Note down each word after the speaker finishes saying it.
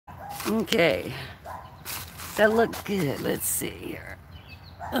Okay, that looked good. Let's see here.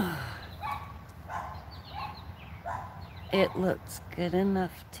 It looks good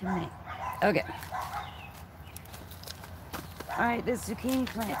enough to me. Okay. Alright, this zucchini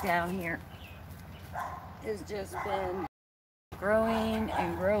plant down here has just been growing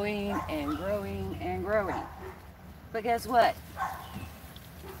and growing and growing and growing. But guess what?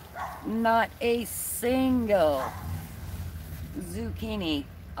 Not a single zucchini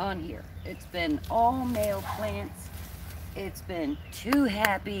on here. It's been all male plants. It's been too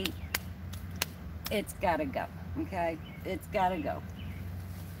happy. It's gotta go, okay? It's gotta go.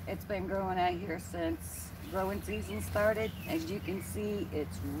 It's been growing out here since growing season started. As you can see,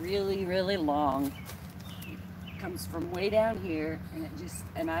 it's really, really long. It comes from way down here,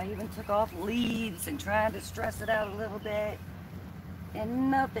 and I even took off leaves and tried to stress it out a little bit,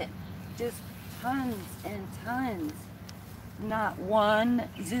 and nothing. Just tons and tons. Not one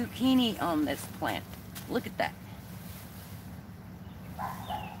zucchini on this plant. Look at that.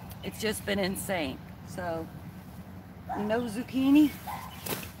 It's just been insane. So, no zucchini,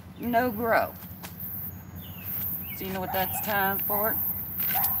 no grow. So you know what that's time for?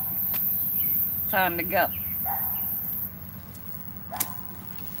 It's time to go.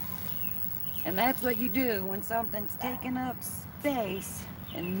 And that's what you do when something's taking up space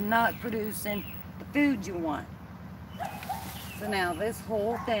and not producing the food you want. So now this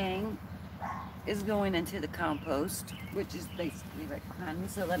whole thing is going into the compost, which is basically right behind me.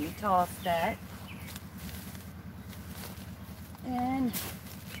 So let me toss that. And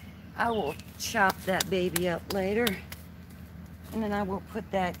I will chop that baby up later. And then I will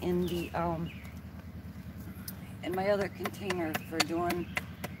put that in the in my other container for doing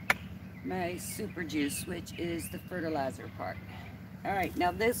my super juice, which is the fertilizer part. All right,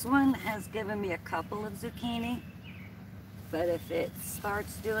 now this one has given me a couple of zucchini. But if it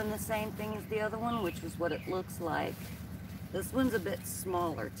starts doing the same thing as the other one, which is what it looks like, this one's a bit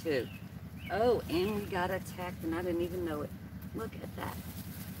smaller too. Oh, and we got attacked and I didn't even know it. Look at that.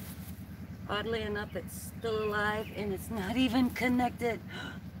 Oddly enough, it's still alive and it's not even connected.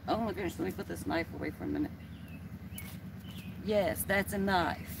 Oh my goodness, let me put this knife away for a minute. Yes, that's a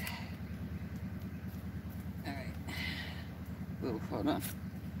knife. All right. Oh, hold on.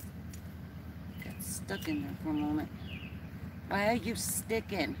 Got stuck in there for a moment. Why are you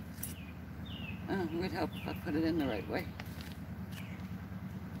sticking? Oh, it would help if I put it in the right way.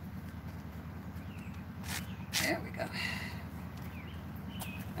 There we go.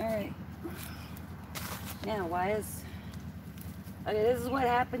 Alright. Now, okay, this is what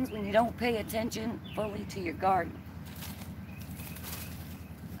happens when you don't pay attention fully to your garden.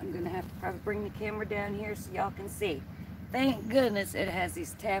 I'm going to have to probably bring the camera down here so y'all can see. Thank goodness it has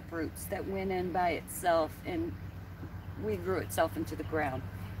these tap roots that went in by itself and grew itself into the ground,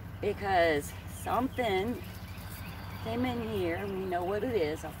 because something came in here and we know what it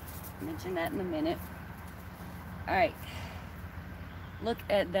is. I'll mention that in a minute. All right, look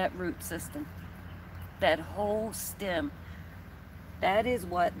at that root system, that whole stem. That is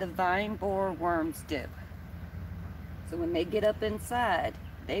what the vine borer worms do. So when they get up inside,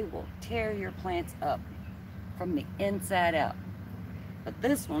 they will tear your plants up from the inside out. But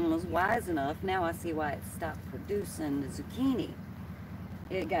this one was wise enough. Now I see why it stopped producing the zucchini.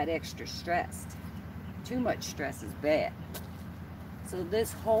 It got extra stressed. Too much stress is bad. So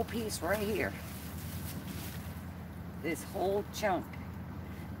this whole piece right here, this whole chunk,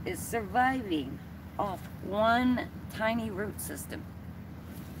 is surviving off one tiny root system.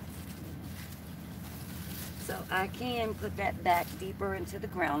 So I can put that back deeper into the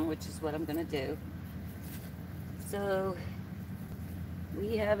ground, which is what I'm going to do. So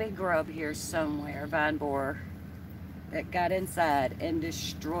we have a grub here somewhere, vine borer, that got inside and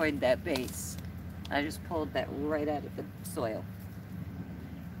destroyed that base. I just pulled that right out of the soil.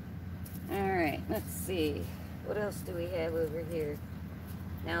 Alright, let's see. What else do we have over here?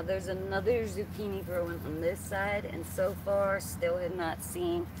 Now there's another zucchini growing on this side, and so far still have not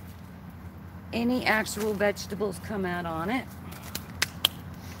seen any actual vegetables come out on it.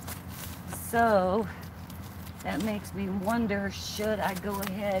 So that makes me wonder, should I go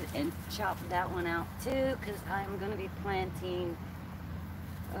ahead and chop that one out too? Because I'm going to be planting,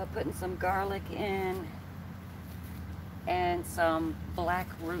 putting some garlic in and some black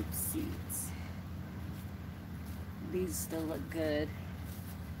root seeds. These still look good.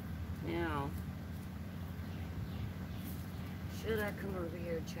 Now, should I come over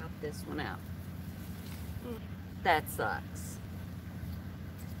here and chop this one out? That sucks.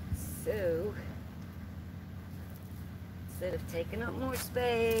 So, instead of taking up more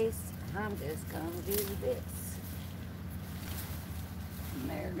space, I'm just gonna do this. And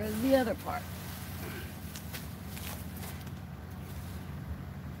there goes the other part.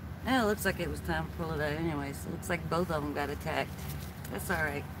 Now it looks like it was time to pull it out anyway, so it looks like both of them got attacked. That's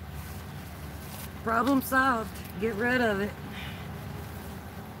alright. Problem solved. Get rid of it.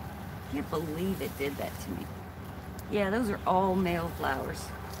 Can't believe it did that to me. Yeah, those are all male flowers.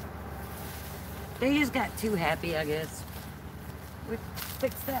 They just got too happy, I guess. We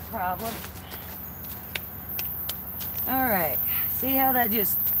fixed that problem. Alright, see how that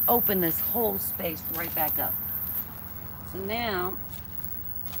just opened this whole space right back up. So now,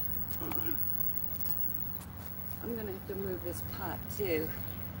 I'm gonna have to move this pot too.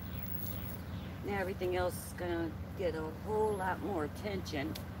 Now everything else is gonna get a whole lot more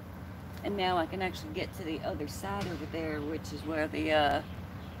attention. And now I can actually get to the other side over there, which is where the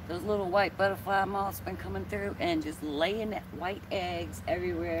those little white butterfly moths been coming through and just laying white eggs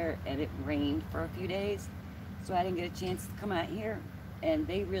everywhere, and it rained for a few days. So I didn't get a chance to come out here, and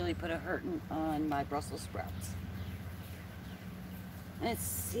they really put a hurting on my Brussels sprouts. Let's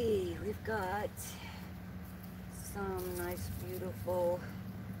see, we've got some nice, beautiful,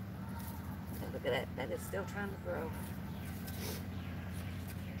 look at that, that is still trying to grow.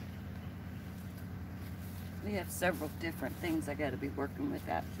 We have several different things I got to be working with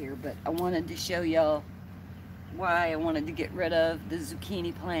out here, but I wanted to show y'all why I wanted to get rid of the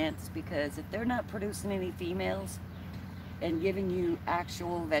zucchini plants, because if they're not producing any females and giving you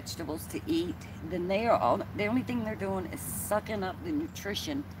actual vegetables to eat, then they are all, the only thing they're doing is sucking up the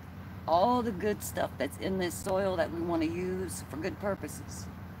nutrition, all the good stuff that's in this soil that we want to use for good purposes,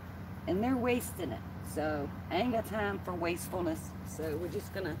 and they're wasting it. So I ain't got time for wastefulness, so we're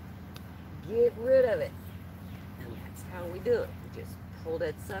just gonna get rid of it. And that's how we do it. We just pull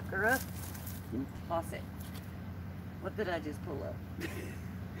that sucker up and toss it. What did I just pull up?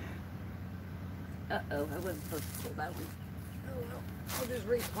 Uh-oh, I wasn't supposed to pull that one. Oh well, I'll just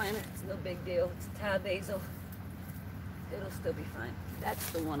replant it. It's no big deal. It's Thai basil. It'll still be fine. That's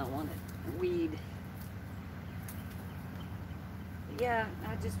the one I wanted. Weed. Yeah,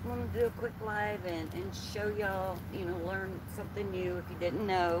 I just wanted to do a quick live and show y'all, you know, learn something new if you didn't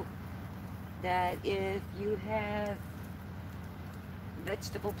know. That if you have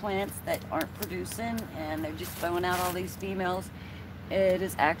vegetable plants that aren't producing and they're just throwing out all these females, it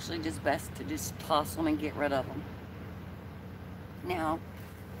is actually just best to just toss them and get rid of them. Now,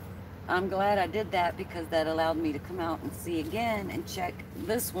 I'm glad I did that, because that allowed me to come out and see again and check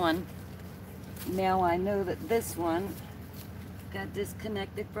this one. Now I know that this one got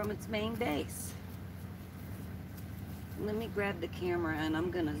disconnected from its main base. Let me grab the camera and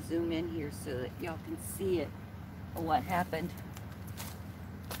I'm gonna zoom in here so that y'all can see it, what happened.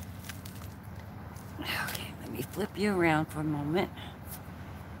 Okay, let me flip you around for a moment.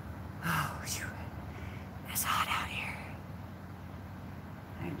 Oh, it's hot out here.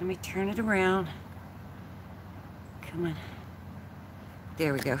 All right, let me turn it around. Come on.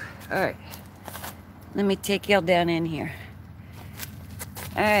 There we go. All right, let me take y'all down in here.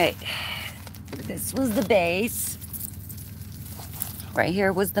 All right, this was the base. Right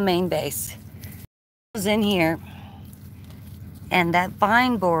here was the main base. It was in here, and that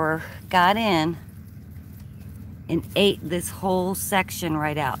vine borer got in and ate this whole section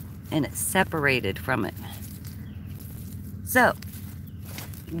right out, and it separated from it. So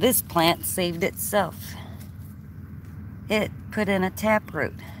this plant saved itself. It put in a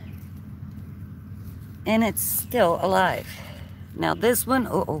taproot, and it's still alive. Now this one,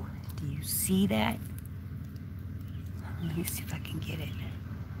 oh, do you see that? Let me see if I can get it.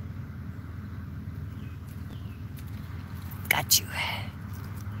 Got you.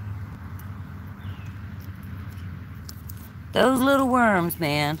 Those little worms,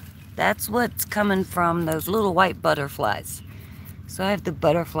 man, that's what's coming from those little white butterflies. So I have the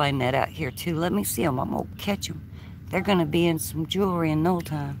butterfly net out here too. Let me see them. I'm gonna catch them. They're gonna be in some jewelry in no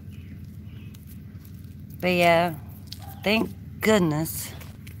time. But yeah, thank goodness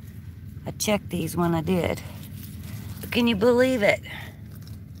I checked these when I did. Can you believe it?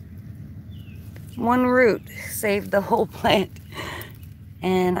 One root saved the whole plant.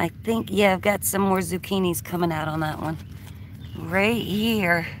 And I think, yeah, I've got some more zucchinis coming out on that one. Right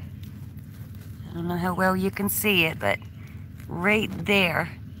here. I don't know how well you can see it, but right there,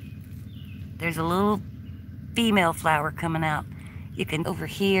 there's a little female flower coming out. You can, over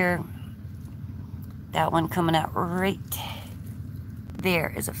here, that one coming out right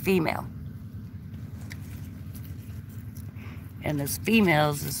there is a female. And those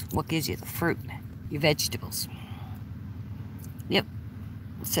females is what gives you the fruit, your vegetables. Yep.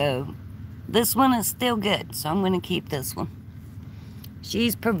 So this one is still good, so I'm going to keep this one.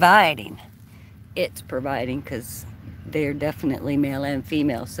 She's providing. It's providing, because they're definitely male and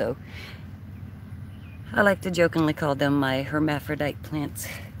female. So I like to jokingly call them my hermaphrodite plants.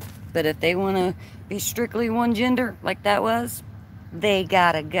 But if they want to be strictly one gender, like that was, they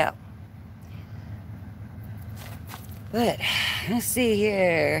gotta go. But let's see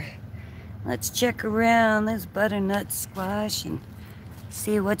here. Let's check around this butternut squash and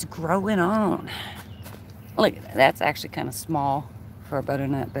see what's growing on. Look, that's actually kind of small for a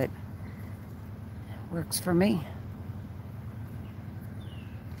butternut, but it works for me.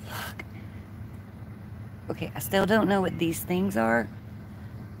 Look. Okay, I still don't know what these things are.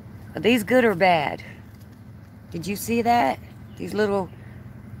 Are these good or bad? Did you see that? These little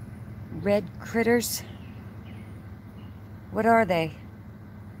red critters? What are they?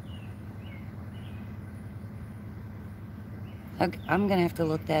 Okay, I'm gonna have to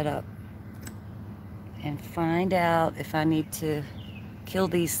look that up and find out if I need to kill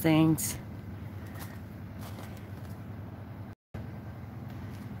these things.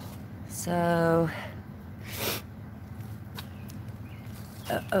 So,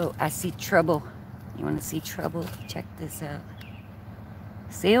 oh, I see trouble. You want to see trouble? Check this out.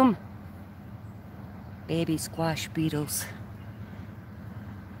 See them? Baby squash beetles.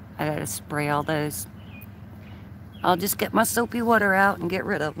 I gotta spray all those. I'll just get my soapy water out and get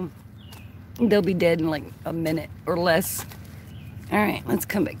rid of them. They'll be dead in like a minute or less. All right, let's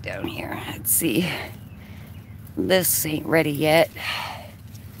come back down here. Let's see. This ain't ready yet.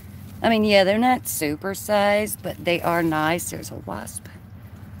 I mean, yeah, they're not super sized, but they are nice. There's a wasp.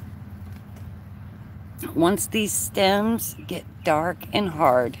 Once these stems get dark and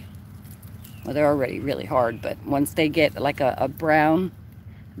hard, well, they're already really hard, but once they get like a brown,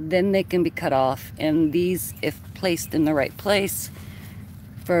 then they can be cut off. And these, if placed in the right place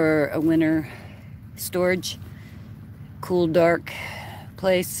for a winter storage, cool, dark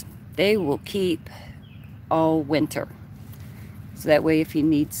place, they will keep all winter. So that way, if you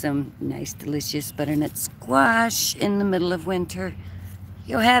need some nice, delicious butternut squash in the middle of winter,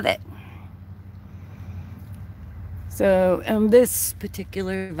 you'll have it. So on this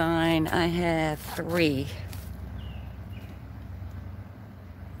particular vine, I have 3.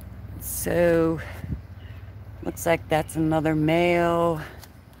 So looks like that's another male.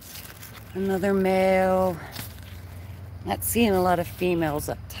 Another male. Not seeing a lot of females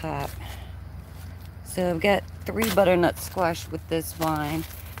up top. So I've got 3 butternut squash with this vine,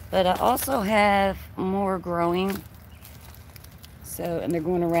 but I also have more growing. So, and they're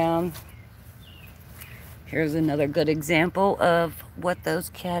going around. Here's another good example of what those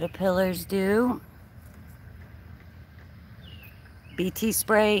caterpillars do. BT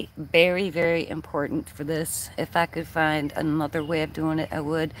spray, very, very important for this. If I could find another way of doing it, I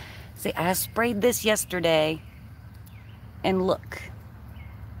would. See, I sprayed this yesterday, and look.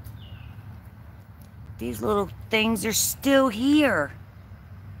 These little things are still here.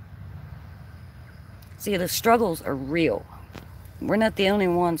 See, the struggles are real. We're not the only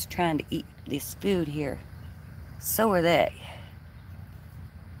ones trying to eat this food here. So are they.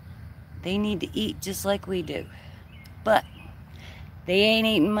 They need to eat just like we do. But they ain't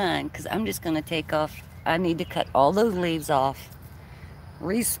eating mine, because I'm just going to take off. I need to cut all those leaves off.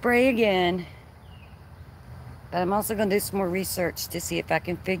 Respray again. But I'm also going to do some more research to see if I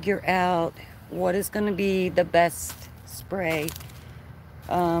can figure out what is going to be the best spray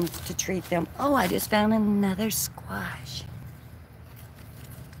to treat them. Oh, I just found another squash.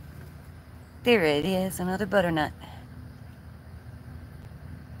 There it is, another butternut.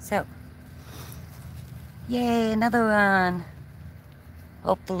 So, yay, another one.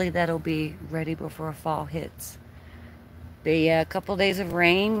 Hopefully that'll be ready before fall hits. Be a couple days of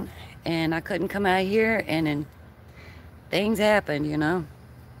rain, and I couldn't come out here, and then things happened, you know.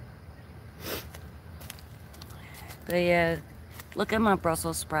 But yeah, look at my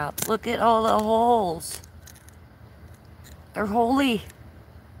Brussels sprouts. Look at all the holes. They're holy.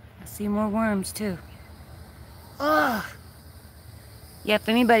 I see more worms too. Ugh. Yeah, if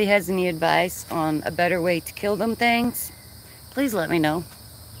anybody has any advice on a better way to kill them things, please let me know.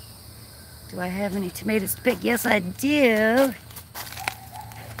 Do I have any tomatoes to pick? Yes, I do.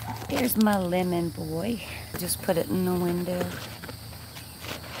 Here's my lemon boy. Just put it in the window.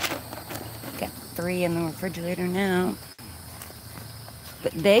 Got 3 in the refrigerator now.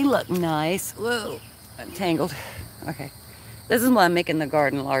 But they look nice. Whoa, I'm tangled. Okay. This is why I'm making the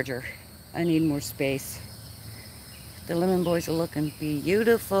garden larger. I need more space. The lemon boys are looking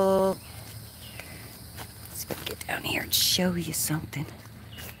beautiful. Let's go get down here and show you something.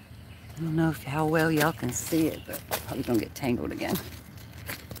 I don't know how well y'all can see it, but I'm probably gonna get tangled again.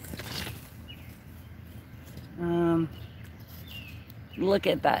 Look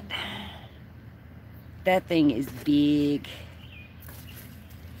at that. That thing is big.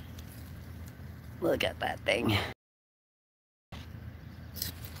 Look at that thing.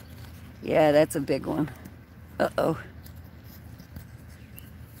 Yeah, that's a big one. Uh-oh.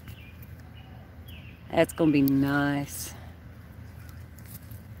 That's gonna be nice.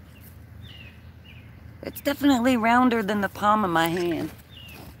 It's definitely rounder than the palm of my hand.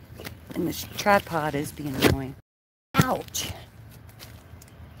 And this tripod is being annoying. Ouch.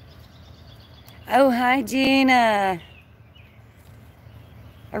 Oh, hi, Gina.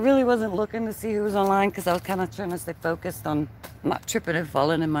 I really wasn't looking to see who was online because I was kind of trying to stay focused on not tripping and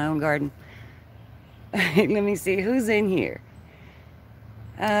falling in my own garden. Let me see who's in here.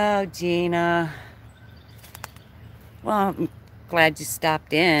 Oh, Gina. Well, I'm glad you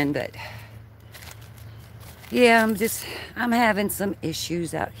stopped in, but yeah, I'm having some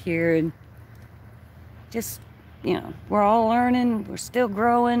issues out here, and just, you know, we're all learning, we're still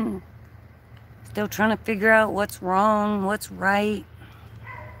growing, still trying to figure out what's wrong, what's right.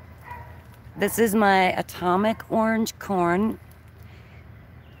 This is my atomic orange corn,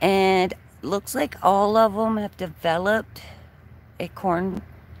 and looks like all of them have developed a corn,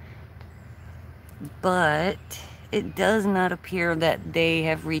 but it does not appear that they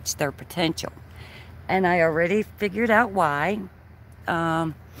have reached their potential. And I already figured out why.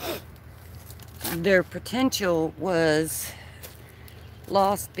 Their potential was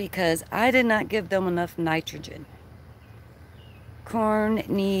lost because I did not give them enough nitrogen. Corn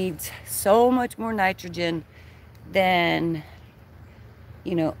needs so much more nitrogen than,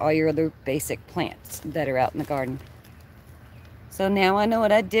 you know, all your other basic plants that are out in the garden. So now I know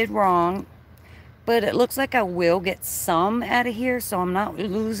what I did wrong, but it looks like I will get some out of here, so I'm not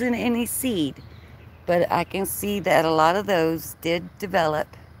losing any seed. But I can see that a lot of those did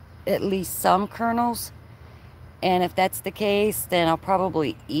develop at least some kernels. And if that's the case, then I'll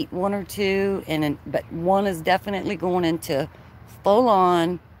probably eat one or two. But one is definitely going into full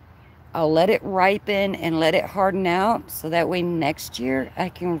on. I'll let it ripen and let it harden out, so that way next year I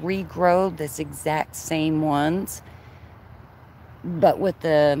can regrow this exact same ones, but with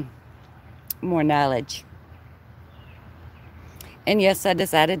the more knowledge. And yes, I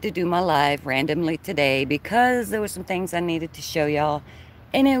decided to do my live randomly today because there were some things I needed to show y'all,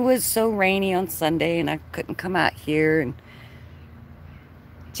 and it was so rainy on Sunday and I couldn't come out here, and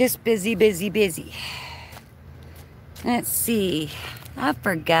just busy. Let's see. I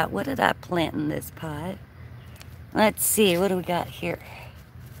forgot. What did I plant in this pot? Let's see. What do we got here?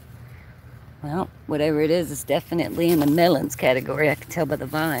 Well, whatever it is definitely in the melons category. I can tell by the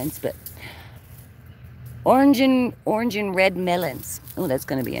vines, but orange and red melons. Oh, that's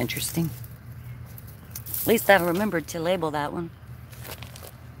going to be interesting. At least I remembered to label that one.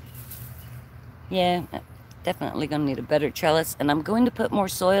 Yeah, definitely going to need a better trellis, and I'm going to put more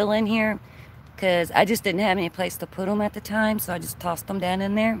soil in here, because I just didn't have any place to put them at the time, so I just tossed them down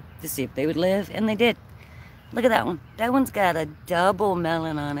in there to see if they would live, and they did. Look at that one. That one's got a double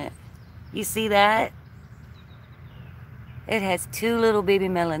melon on it. You see that? It has two little baby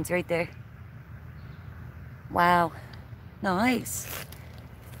melons right there. Wow. Nice.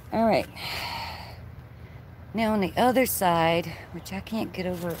 All right. Now on the other side, which I can't get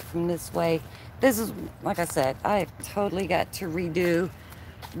over from this way, this is, like I said, I totally got to redo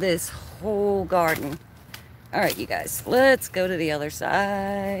this whole garden. All right, you guys, let's go to the other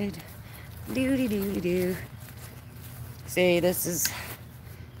side. Do. See, that's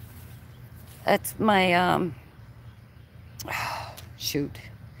my shoot.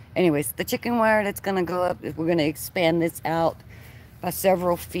 Anyways, the chicken wire that's gonna go up, we're gonna expand this out by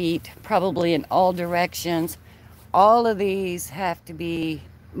several feet, probably in all directions. All of these have to be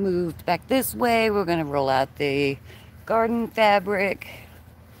moved back this way. We're gonna roll out the garden fabric.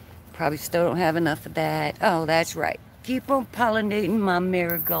 Probably still don't have enough of that. Oh, that's right. Keep on pollinating my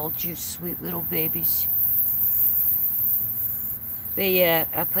marigolds, you sweet little babies. But yeah,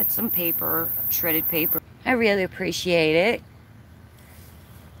 I put some paper, shredded paper. I really appreciate it.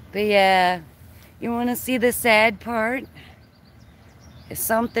 But yeah, you want to see the sad part? Is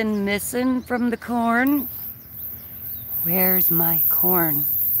something missing from the corn? Where's my corn?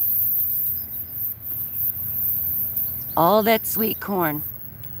 All that sweet corn.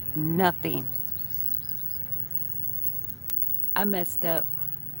 Nothing. I messed up.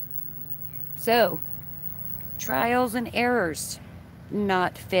 So, trials and errors,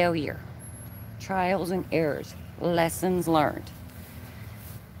 not failure. Trials and errors, lessons learned.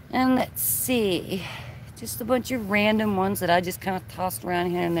 And let's see, just a bunch of random ones that I just kind of tossed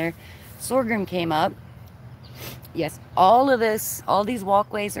around here and there. Sorghum came up. Yes, all of this, all these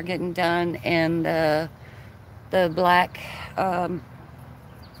walkways are getting done, and the black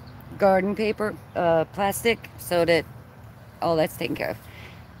garden paper, plastic, so that all that's taken care of.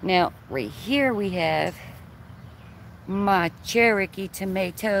 Now, right here we have my Cherokee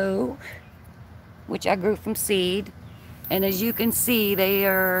tomato, which I grew from seed. And as you can see, they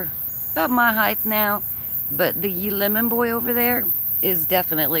are about my height now. But the lemon boy over there is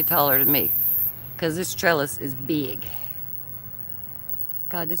definitely taller than me, because this trellis is big.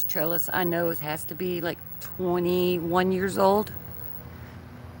 God, this trellis, I know it has to be like 21 years old.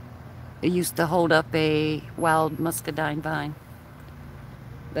 It used to hold up a wild muscadine vine.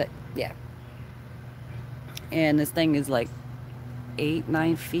 But yeah. And this thing is like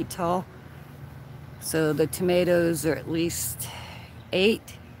 8-9 feet tall. So the tomatoes are at least 8.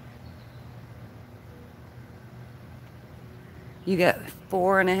 You got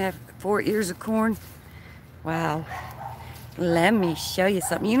 4 ears of corn. Wow. Let me show you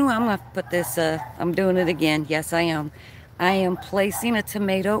something. You know, I'm gonna put this, I'm doing it again. Yes, I am. I am placing a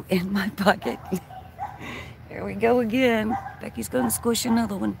tomato in my bucket. Here we go again. Becky's gonna squish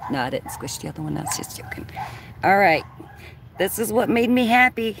another one. No, I didn't squish the other one. I was just joking. All right. This is what made me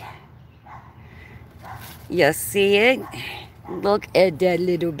happy. You see it? Look at that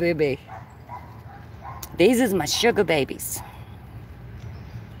little baby. These is my sugar babies.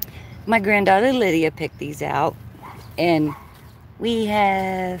 My granddaughter Lydia picked these out. And we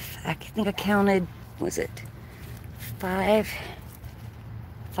have, I think I counted, was it 5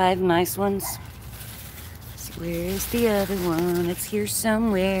 nice ones. So where's the other one? It's here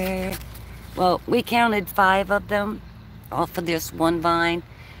somewhere. Well, we counted 5 of them off of this one vine.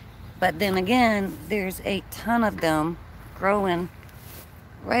 But then again, there's a ton of them growing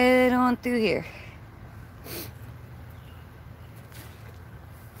right on through here.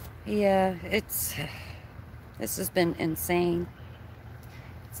 Yeah, this has been insane.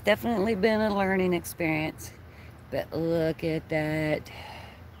 It's definitely been a learning experience. But look at that.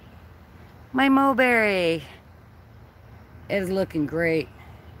 My mulberry is looking great.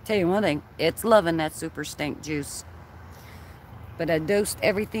 Tell you one thing, it's loving that super stink juice. But I dosed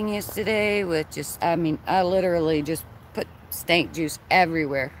everything yesterday with just, I mean, I literally just put stank juice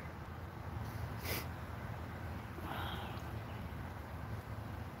everywhere.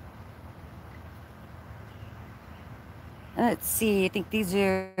 Let's see, I think these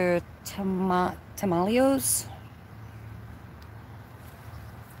are tamaleos.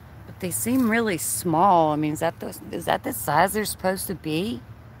 But they seem really small. I mean, is that the size they're supposed to be?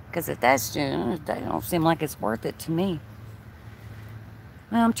 Because if that's, they don't seem like it's worth it to me.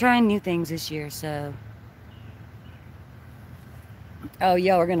 Well, I'm trying new things this year, so. Oh,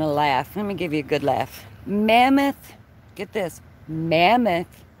 y'all are gonna laugh. Let me give you a good laugh. Mammoth, get this,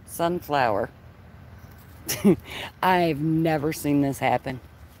 mammoth sunflower. I've never seen this happen.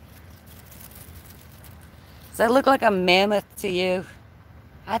 Does that look like a mammoth to you?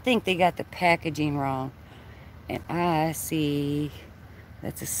 I think they got the packaging wrong. And I see,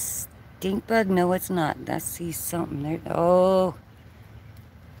 that's a stink bug? No, it's not. I see something there. Oh,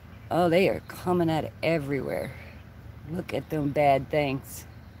 they are coming out of everywhere. Look at them bad things.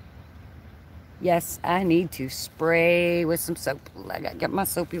 Yes, I need to spray with some soap. I gotta get my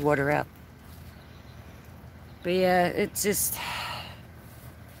soapy water out. But yeah, it's just,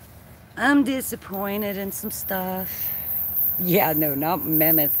 I'm disappointed in some stuff. Yeah, no, not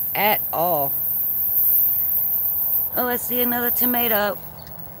mammoth at all. Oh, let's see another tomato.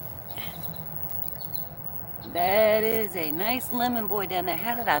 That is a nice lemon boy down there.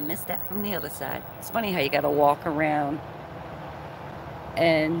 How did I miss that from the other side? It's funny how you gotta walk around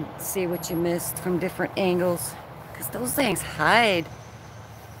and see what you missed from different angles. Because those things hide.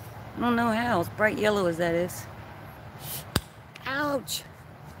 I don't know how, as bright yellow as that is. Ouch!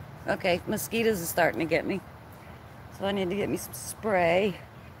 Okay, mosquitoes are starting to get me. So I need to get me some spray.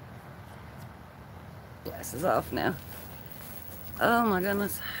 Glasses off now. Oh my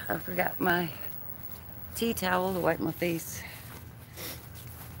goodness, I forgot my tea towel to wipe my face.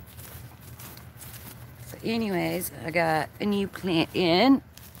 So anyways, I got a new plant in.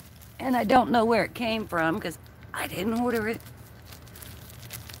 And I don't know where it came from because I didn't order it.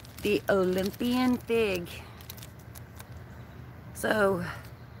 The Olympian fig. So,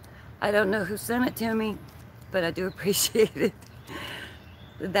 I don't know who sent it to me, but I do appreciate it.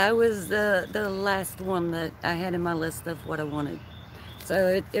 That was the last one that I had in my list of what I wanted.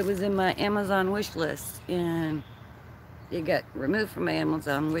 So it was in my Amazon wish list, and it got removed from my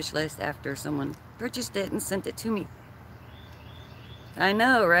Amazon wish list after someone purchased it and sent it to me. I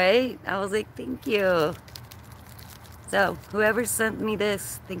know, right? I was like, thank you. So, whoever sent me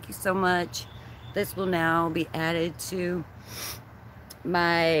this, thank you so much. This will now be added to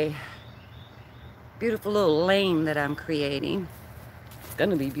my beautiful little lane that I'm creating. It's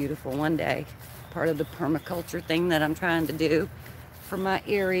gonna be beautiful one day. Part of the permaculture thing that I'm trying to do for my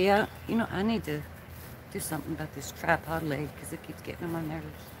area. You know, I need to do something about this tripod leg because it keeps getting on my nerves.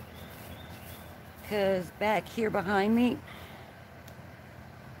 Because back here behind me,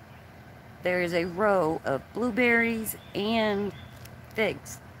 there is a row of blueberries and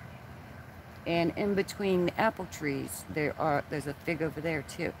figs. And in between the apple trees, there's a fig over there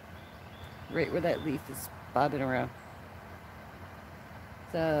too. Right where that leaf is bobbing around.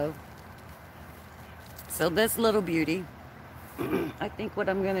 So this little beauty, I think what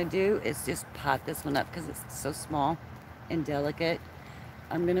I'm gonna do is just pot this one up because it's so small and delicate.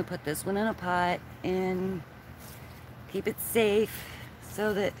 I'm gonna put this one in a pot and keep it safe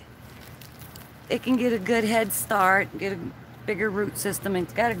so that it can get a good head start, get a bigger root system, and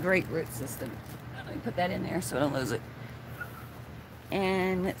it's got a great root system. Let me put that in there so I don't lose it.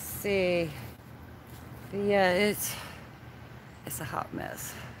 And let's see. But yeah, it's a hot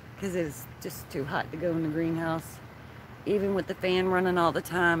mess because it's just too hot to go in the greenhouse. Even with the fan running all the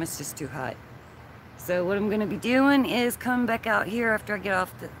time, it's just too hot. So what I'm going to be doing is come back out here after I get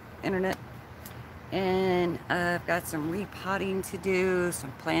off the internet. And I've got some repotting to do,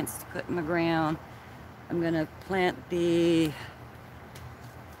 some plants to put in the ground. I'm going to plant the,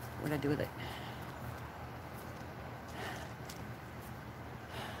 what did I do with it?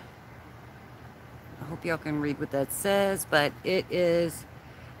 I hope y'all can read what that says, but it's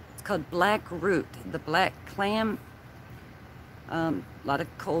called Black Root, the black clam. A lot of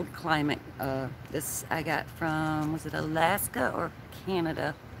cold climate. This I got from, was it Alaska or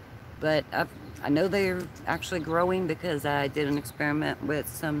Canada? But I know they're actually growing because I did an experiment with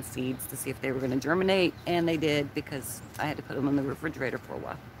some seeds to see if they were going to germinate, and they did because I had to put them in the refrigerator for a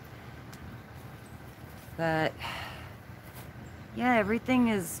while. But yeah, everything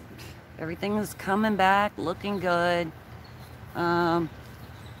is coming back, looking good. And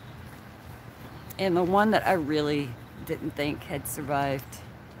the one that I really didn't think had survived.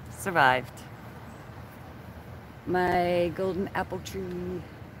 My golden apple tree.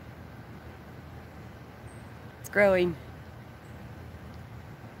 It's growing.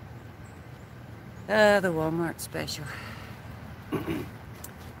 The Walmart special.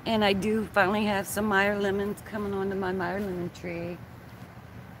 And I do finally have some Meyer lemons coming onto my Meyer lemon tree.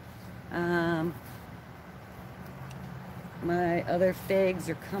 My other figs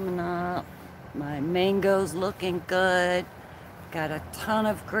are coming up. My mango's looking good. Got a ton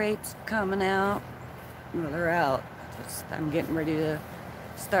of grapes coming out. Well, they're out. I'm getting ready to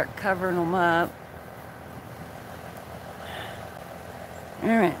start covering them up. All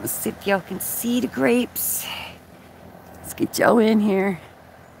right, let's see if y'all can see the grapes. Let's get y'all in here.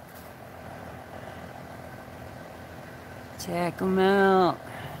 Check them out.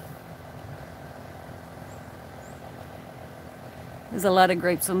 There's a lot of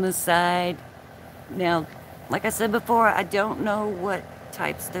grapes on this side. Now, like I said before, I don't know what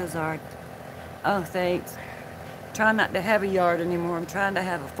types those are. Oh, thanks. I'm trying not to have a yard anymore. I'm trying to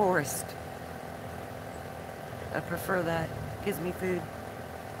have a forest. I prefer that. Gives me food.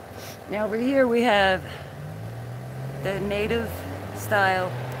 Now over here we have the native style.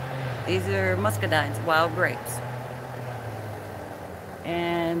 These are muscadines, wild grapes.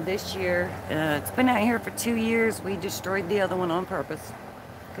 And this year, it's been out here for 2 years. We destroyed the other one on purpose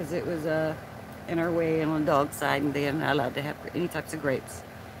because it was in our way and on the dog side, and they're not allowed to have any types of grapes.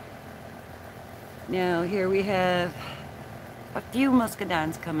 Now here we have a few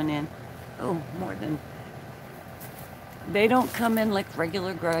muscadines coming in. Oh, more than. They don't come in like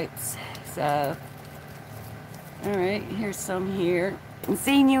regular grapes. So, all right, here's some here. Haven't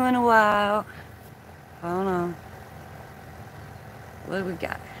seen you in a while. Hold on. What do we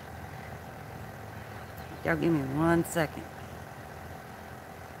got? Y'all give me 1 second.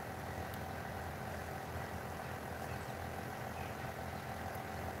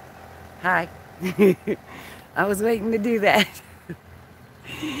 Hi. I was waiting to do that.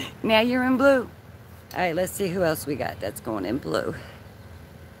 Now you're in blue. All right, let's see who else we got that's going in blue.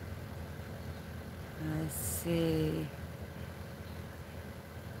 Let's see.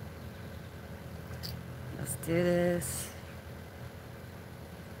 Let's do this.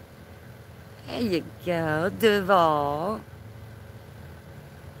 There you go, Duval.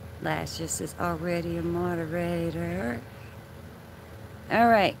 Lashes is already a moderator. All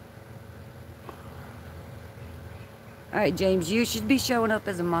right. All right, James, you should be showing up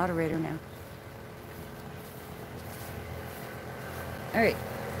as a moderator now. All right.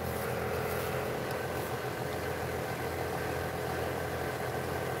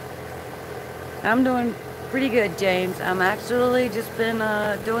 I'm doing pretty good, James. I'm actually just been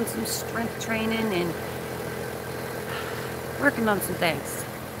doing some strength training and working on some things.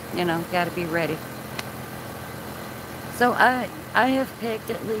 You know, got to be ready. So I have picked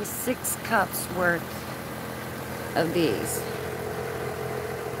at least 6 cups worth of these.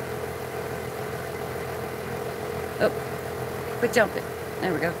 Oh, quit jumping.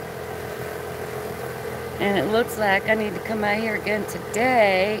 There we go. And it looks like I need to come out here again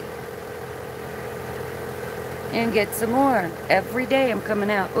today and get some more. Every day I'm coming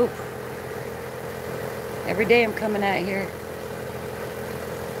out. Oop. Every day I'm coming out here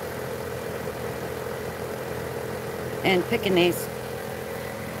and picking these.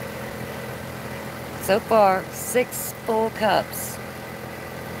 So far, 6 full cups.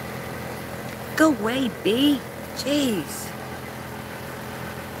 Go away, bee. Jeez.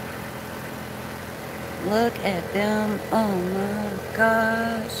 Look at them. Oh my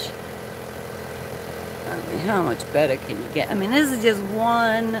gosh. I mean, how much better can you get? I mean, this is just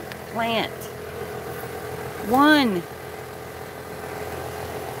one plant. One.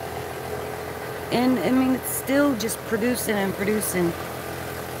 And I mean, it's still just producing and producing.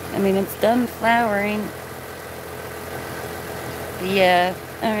 I mean, it's done flowering. Yeah.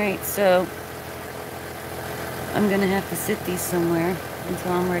 Alright, so I'm gonna have to sit these somewhere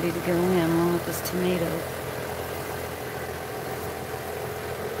until I'm ready to go in along with this tomato.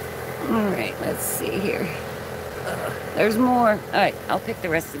 Alright, let's see here. There's more. Alright, I'll pick the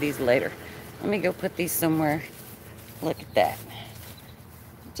rest of these later. Let me go put these somewhere. Look at that.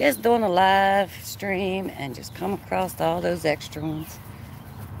 Just doing a live stream and just come across all those extra ones.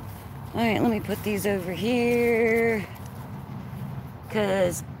 Alright, let me put these over here.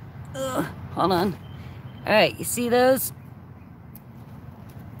 Because, hold on. Alright, you see those?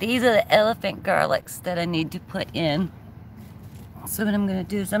 These are the elephant garlics that I need to put in. So what I'm going to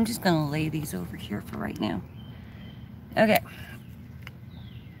do is I'm just going to lay these over here for right now. Okay.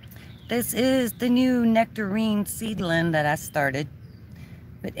 This is the new nectarine seedling that I started.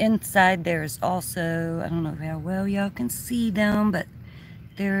 But inside there's also, I don't know how well y'all can see them, but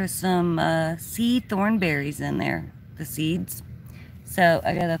there are some seed thornberries in there, the seeds. So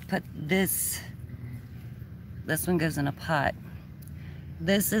I gotta put this one goes in a pot.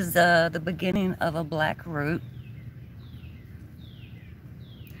 This is the beginning of a black root.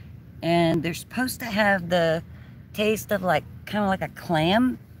 And they're supposed to have the taste of like, kind of like a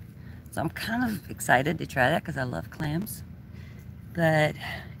clam. So I'm kind of excited to try that because I love clams. But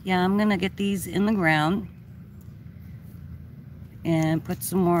yeah, I'm gonna get these in the ground and put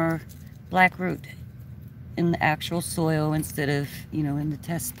some more black root in the actual soil instead of, you know, in the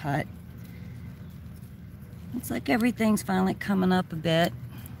test pot. Looks like everything's finally coming up a bit.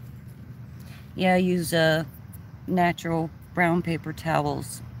 Yeah, I use natural brown paper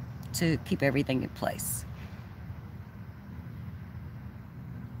towels to keep everything in place.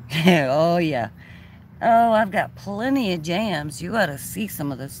 Oh yeah. Oh, I've got plenty of jams. You ought to see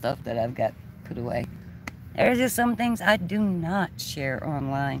some of the stuff that I've got put away. There's just some things I do not share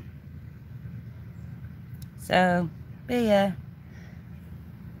online. So, but yeah.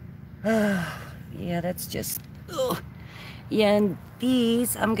 Yeah, that's just... Yeah, and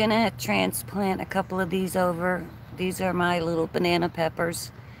these, I'm going to transplant a couple of these over. These are my little banana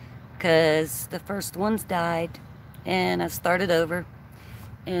peppers. Because the first ones died. And I started over.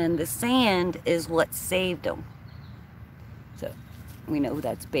 And the sand is what saved them. So, we know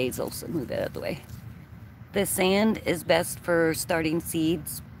that's basil, so move that out of the way. The sand is best for starting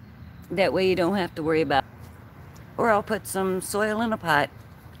seeds. That way you don't have to worry about. Or I'll put some soil in a pot.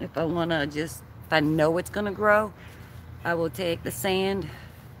 If I want to just, if I know it's going to grow, I will take the sand,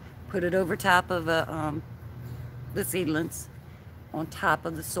 put it over top of the seedlings, on top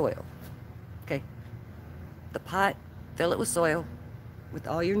of the soil. Okay. The pot, fill it with soil, with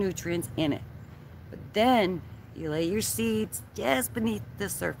all your nutrients in it. But then you lay your seeds just beneath the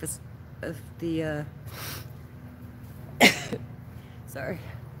surface of the sorry,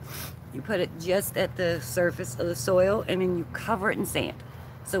 you put it just at the surface of the soil, and then you cover it in sand.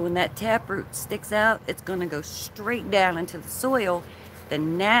 So when that taproot sticks out, it's going to go straight down into the soil. The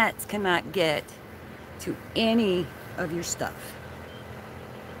gnats cannot get to any of your stuff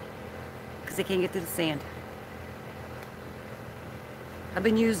because they can't get to the sand. I've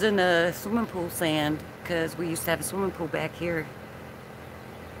been using a swimming pool sand because we used to have a swimming pool back here.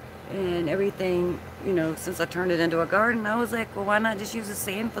 And everything, you know, since I turned it into a garden, I was like, well, why not just use the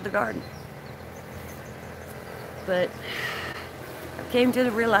sand for the garden? But I came to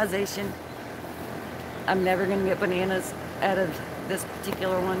the realization I'm never going to get bananas out of this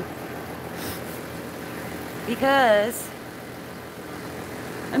particular one. Because,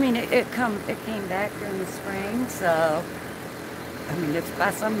 I mean, it came back during the spring, so... I mean, if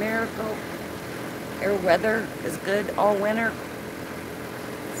by some miracle Air weather is good all winter.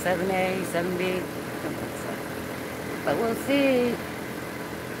 7A, 7B, something like that. But we'll see.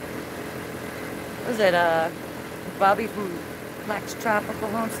 Was it Bobby from Black's Tropical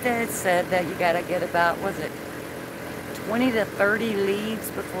Homestead said that you gotta get about, was it 20 to 30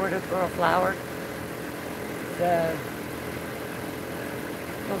 leaves before it'll grow a flower. So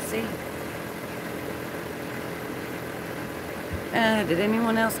we'll see. Did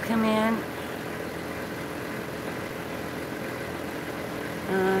anyone else come in?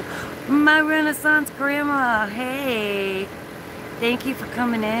 My Renaissance Grandma, hey, thank you for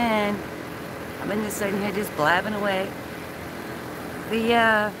coming in. I've been just sitting here just blabbing away.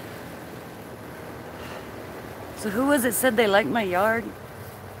 So who was it said they liked my yard?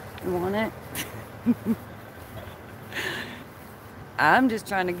 You want it? I'm just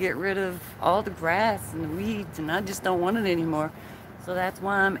trying to get rid of all the grass and the weeds, and I just don't want it anymore. So that's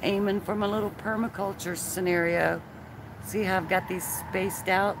why I'm aiming for my little permaculture scenario. See how I've got these spaced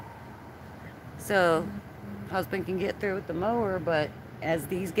out? So husband can get through with the mower, but as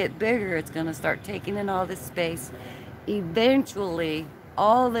these get bigger, it's gonna start taking in all this space. Eventually,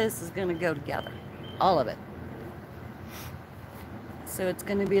 all this is gonna go together, all of it. So it's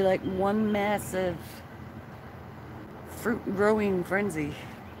gonna be like one massive fruit growing frenzy.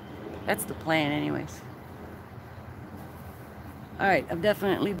 That's the plan anyways. All right, I've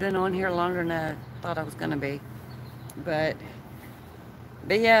definitely been on here longer than I thought I was gonna be. But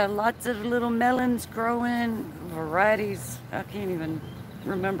yeah, lots of little melons growing, varieties. I can't even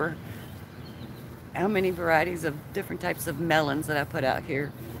remember how many varieties of different types of melons that I put out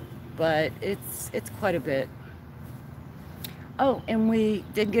here, but it's quite a bit. Oh, and we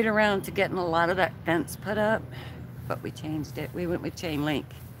did get around to getting a lot of that fence put up, but we changed it. We went with chain link.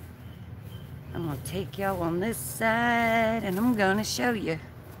 I'm gonna take y'all on this side and I'm gonna show you,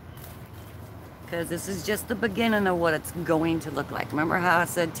 because this is just the beginning of what it's going to look like. Remember how I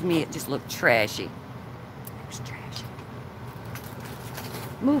said to me it just looked trashy? It was trashy.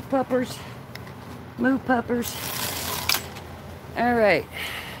 Move, puppers. Move, puppers. All right.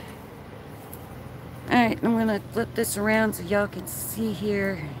 All right, I'm gonna flip this around so y'all can see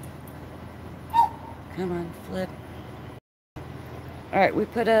here. Come on, flip. All right, we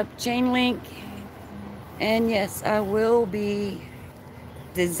put up chain link, and yes, I will be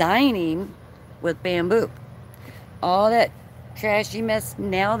designing with bamboo. All that trashy mess,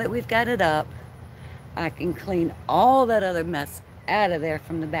 now that we've got it up, I can clean all that other mess out of there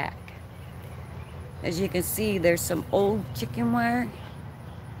from the back. As you can see, there's some old chicken wire.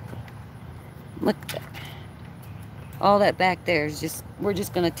 Look at that. All that back there is just, we're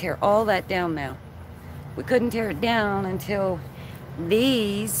just gonna tear all that down now. We couldn't tear it down until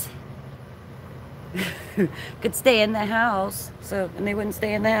these could stay in the house. So, and they wouldn't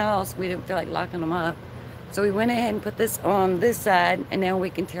stay in the house. We didn't feel like locking them up. So we went ahead and put this on this side, and now we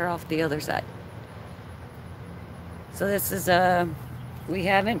can tear off the other side. So this is, we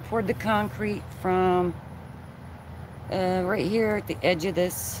haven't poured the concrete from right here at the edge of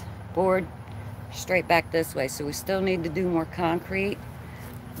this board straight back this way. So we still need to do more concrete.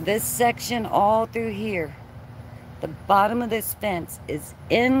 This section all through here, the bottom of this fence is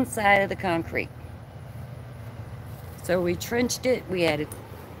inside of the concrete. So we trenched it, we added.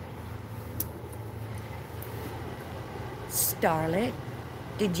 Starlet,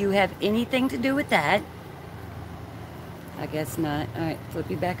 did you have anything to do with that? I guess not. All right, flip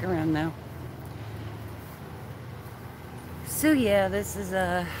you back around now. So yeah, this is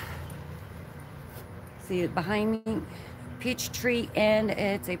a, see it behind me, peach tree, and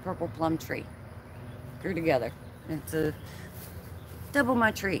it's a purple plum tree. Grew together. It's a double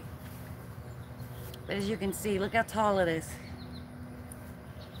my tree. But as you can see, look how tall it is.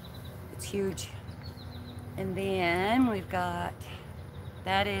 It's huge. And then we've got,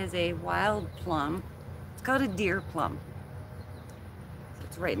 that is a wild plum. It's called a deer plum. So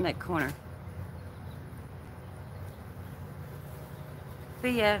it's right in that corner.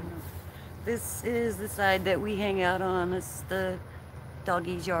 But yeah, this is the side that we hang out on. This is the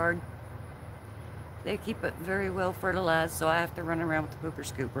doggy's yard. They keep it very well fertilized, so I have to run around with the pooper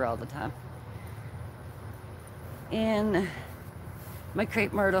scooper all the time. And my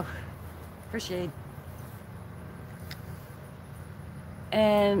crepe myrtle for shade.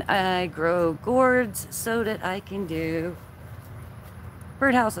 And I grow gourds so that I can do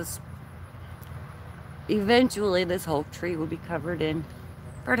birdhouses. Eventually, this whole tree will be covered in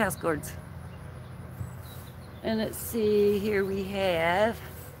birdhouse gourds. And let's see, here we have,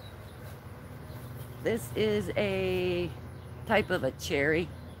 this is a type of a cherry,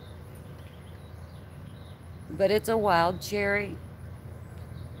 but it's a wild cherry.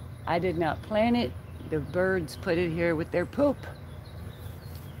 I did not plant it. The birds put it here with their poop.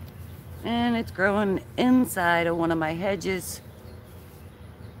 And it's growing inside of one of my hedges.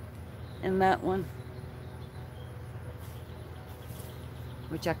 And that one.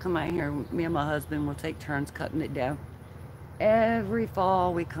 Which I come out here, me and my husband will take turns cutting it down. Every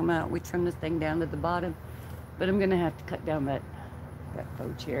fall we come out, we trim this thing down to the bottom. But I'm gonna have to cut down that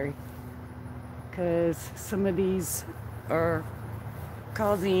faux cherry. Because some of these are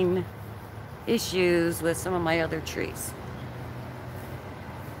causing issues with some of my other trees.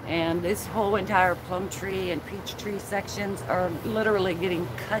 And this whole entire plum tree and peach tree sections are literally getting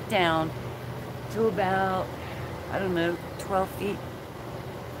cut down to about, I don't know, 12 feet.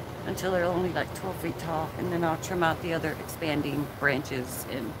 Until they're only like 12 feet tall. And then I'll trim out the other expanding branches.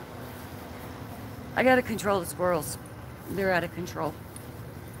 And I gotta control the squirrels. They're out of control.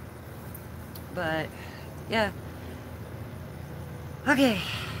 But, yeah. Okay.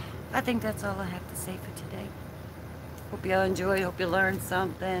 I think that's all I have to say for today. Hope y'all enjoyed. Hope you learned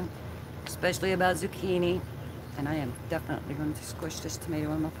something. Especially about zucchini. And I am definitely going to squish this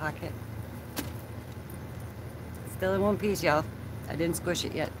tomato in my pocket. Still in one piece, y'all. I didn't squish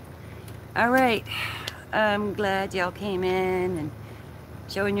it yet. Alright. I'm glad y'all came in and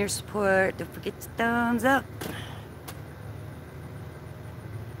showing your support. Don't forget to thumbs up.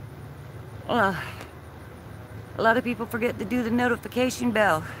 Well, a lot of people forget to do the notification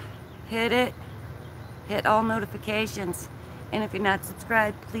bell. Hit it. Hit all notifications. And if you're not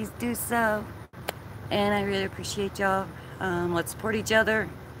subscribed, please do so. And I really appreciate y'all. Let's support each other.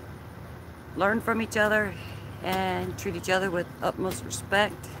 Learn from each other. And treat each other with utmost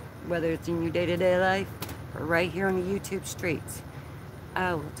respect. Whether it's in your day-to-day life or right here on the YouTube streets.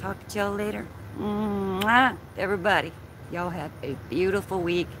 I will talk to y'all later. Mwah! Everybody, y'all have a beautiful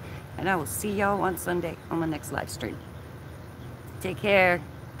week. And I will see y'all on Sunday on my next live stream. Take care.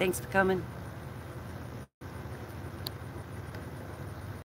 Thanks for coming.